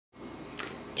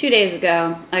2 days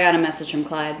ago, I got a message from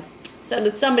Clyde. Said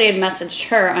that somebody had messaged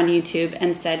her on YouTube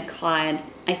and said, Clyde,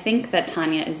 I think that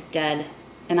Tanya is dead,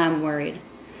 and I'm worried.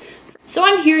 So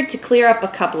I'm here to clear up a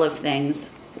couple of things.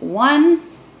 One,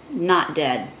 not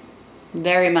dead.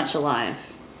 Very much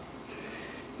alive.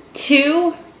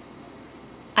 Two,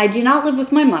 I do not live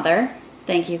with my mother.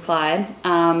 Thank you, Clyde.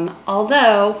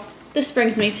 Although, this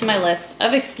brings me to my list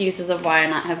of excuses of why I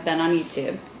not have been on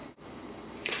YouTube.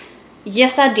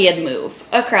 Yes, I did move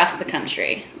across the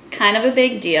country. Kind of a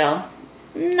big deal.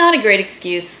 Not a great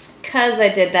excuse, because I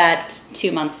did that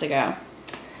 2 months ago.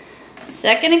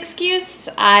 Second excuse,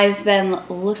 I've been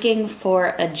looking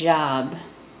for a job.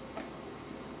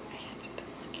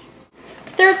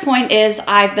 Third point is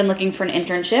I've been looking for an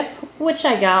internship, which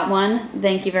I got one.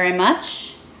 Thank you very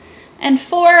much. And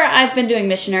 4, I've been doing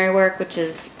missionary work, which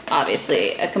is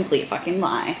obviously a complete fucking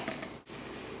lie.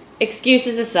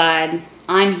 Excuses aside,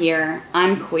 I'm here,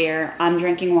 I'm queer, I'm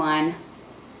drinking wine.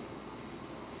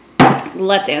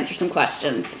 Let's answer some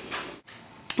questions.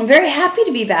 I'm very happy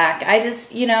to be back. I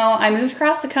just, I moved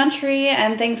across the country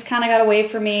and things kind of got away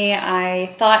from me.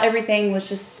 I thought everything was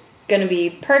just going to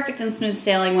be perfect and smooth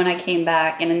sailing when I came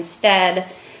back, and instead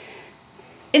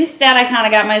I kind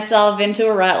of got myself into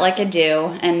a rut like I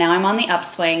do, and now I'm on the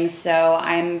upswing, so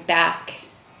I'm back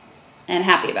and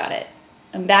happy about it.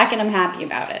 I'm back and I'm happy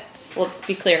about it. Let's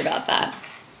be clear about that.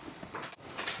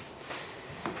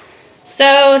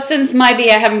 So since I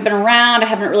haven't been around, I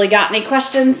haven't really got any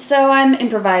questions, so I'm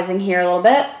improvising here a little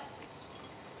bit.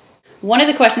 One of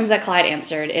the questions that Clyde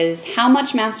answered is how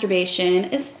much masturbation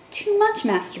is too much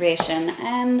masturbation?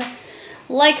 And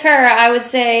like her, I would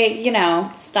say,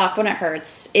 stop when it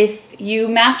hurts. If you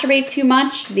masturbate too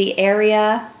much, the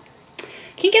area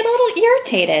can get a little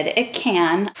irritated. It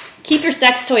can. Keep your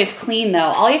sex toys clean, though.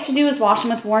 All you have to do is wash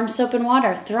them with warm soap and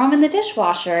water. Throw them in the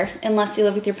dishwasher, unless you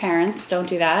live with your parents. Don't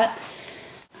do that.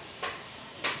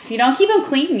 If you don't keep them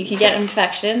clean, you can get an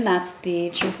infection. That's the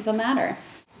truth of the matter.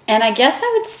 And I guess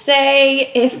I would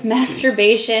say if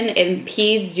masturbation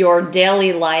impedes your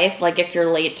daily life, like if you're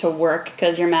late to work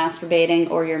because you're masturbating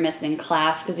or you're missing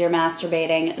class because you're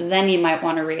masturbating, then you might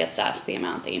want to reassess the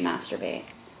amount that you masturbate.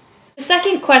 The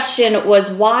second question was,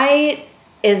 why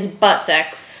is butt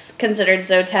sex considered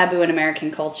so taboo in American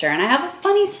culture? And I have a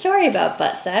funny story about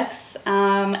butt sex.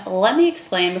 Let me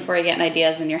explain before I get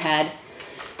ideas in your head.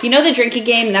 You know the drinking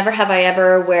game, Never Have I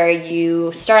Ever, where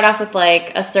you start off with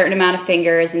like a certain amount of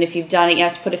fingers, and if you've done it, you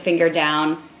have to put a finger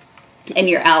down, and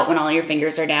you're out when all your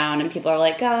fingers are down, and people are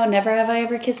like, oh, never have I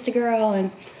ever kissed a girl, and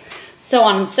so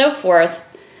on and so forth.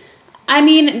 I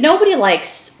mean, nobody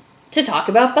likes to talk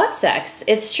about butt sex.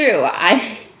 It's true.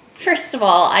 First of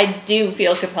all, I do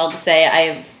feel compelled to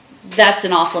say that's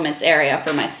an off-limits area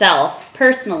for myself,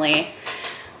 personally.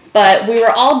 But we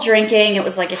were all drinking. It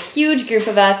was like a huge group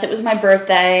of us. It was my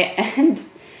birthday. And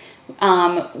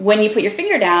when you put your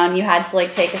finger down, you had to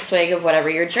like take a swig of whatever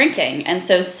you're drinking. And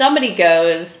so somebody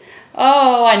goes,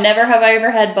 oh, I never have I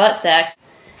ever had butt sex.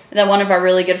 And then one of our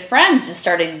really good friends just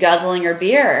started guzzling her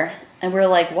beer. And we're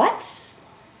like, what?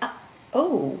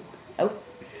 Oh.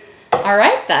 All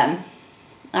right then.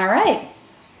 All right.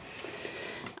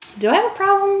 Do I have a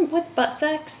problem with butt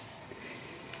sex?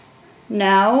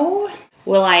 No.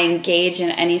 Will I engage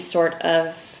in any sort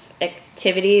of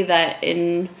activity that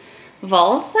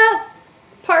involves that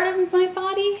part of my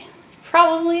body?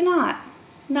 Probably not.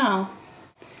 No.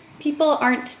 People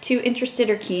aren't too interested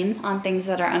or keen on things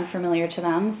that are unfamiliar to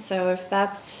them, so if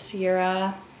that's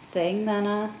your thing,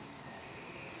 then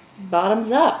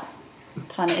bottoms up.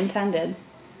 Pun intended.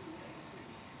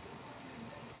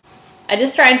 I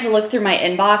just tried to look through my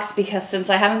inbox because since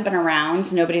I haven't been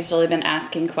around, nobody's really been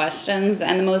asking questions.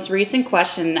 And the most recent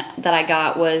question that I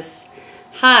got was,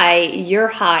 hi, you're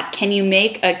hot. Can you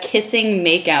make a kissing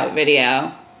makeout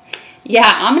video?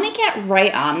 Yeah, I'm going to get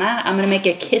right on that. I'm going to make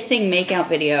a kissing makeout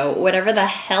video, whatever the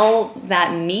hell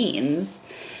that means.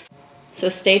 So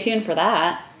stay tuned for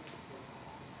that.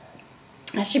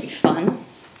 That should be fun.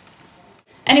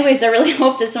 Anyways, I really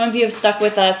hope that some of you have stuck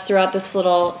with us throughout this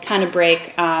little kind of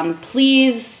break.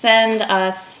 Please send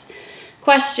us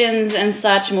questions and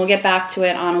such, and we'll get back to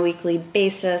it on a weekly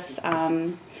basis.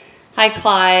 Hi,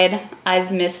 Clyde.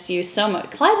 I've missed you so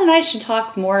much. Clyde and I should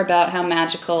talk more about how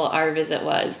magical our visit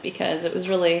was, because it was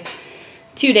really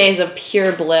 2 days of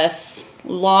pure bliss.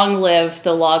 Long live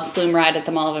the log flume ride at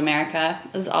the Mall of America,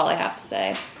 is all I have to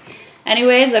say.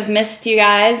 Anyways, I've missed you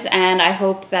guys, and I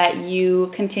hope that you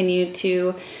continue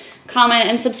to comment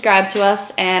and subscribe to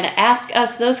us and ask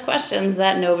us those questions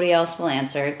that nobody else will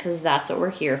answer, because that's what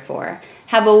we're here for.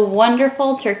 Have a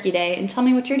wonderful Turkey Day, and tell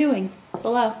me what you're doing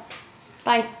below.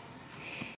 Bye.